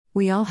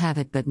We all have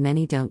it, but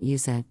many don't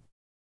use it.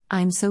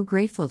 I'm so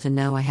grateful to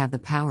know I have the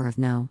power of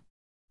no.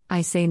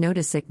 I say no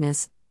to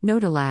sickness, no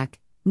to lack,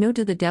 no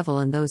to the devil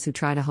and those who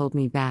try to hold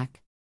me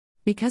back.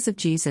 Because of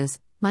Jesus,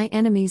 my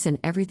enemies and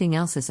everything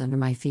else is under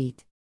my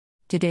feet.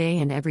 Today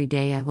and every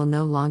day I will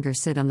no longer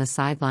sit on the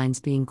sidelines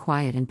being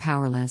quiet and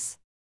powerless.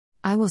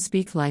 I will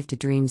speak life to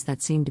dreams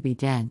that seem to be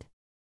dead.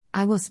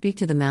 I will speak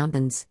to the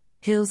mountains,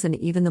 hills and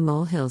even the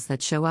molehills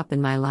that show up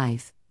in my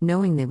life,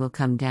 knowing they will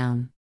come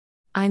down.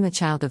 I'm a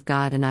child of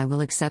God and I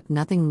will accept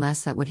nothing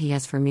less than what He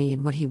has for me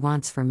and what He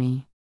wants for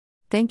me.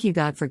 Thank you,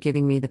 God, for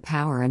giving me the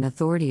power and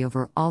authority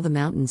over all the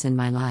mountains in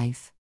my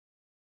life.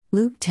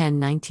 Luke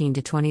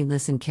 10:19-20.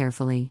 Listen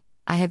carefully.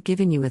 I have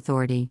given you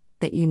authority,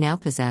 that you now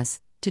possess,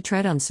 to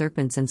tread on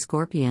serpents and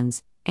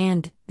scorpions,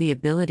 and the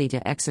ability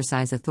to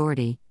exercise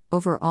authority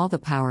over all the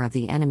power of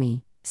the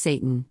enemy,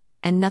 Satan,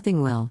 and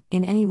nothing will,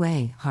 in any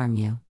way, harm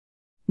you.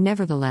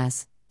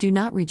 Nevertheless, do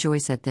not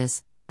rejoice at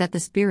this, that the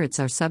spirits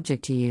are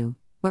subject to you,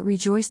 but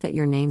rejoice that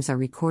your names are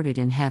recorded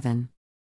in heaven.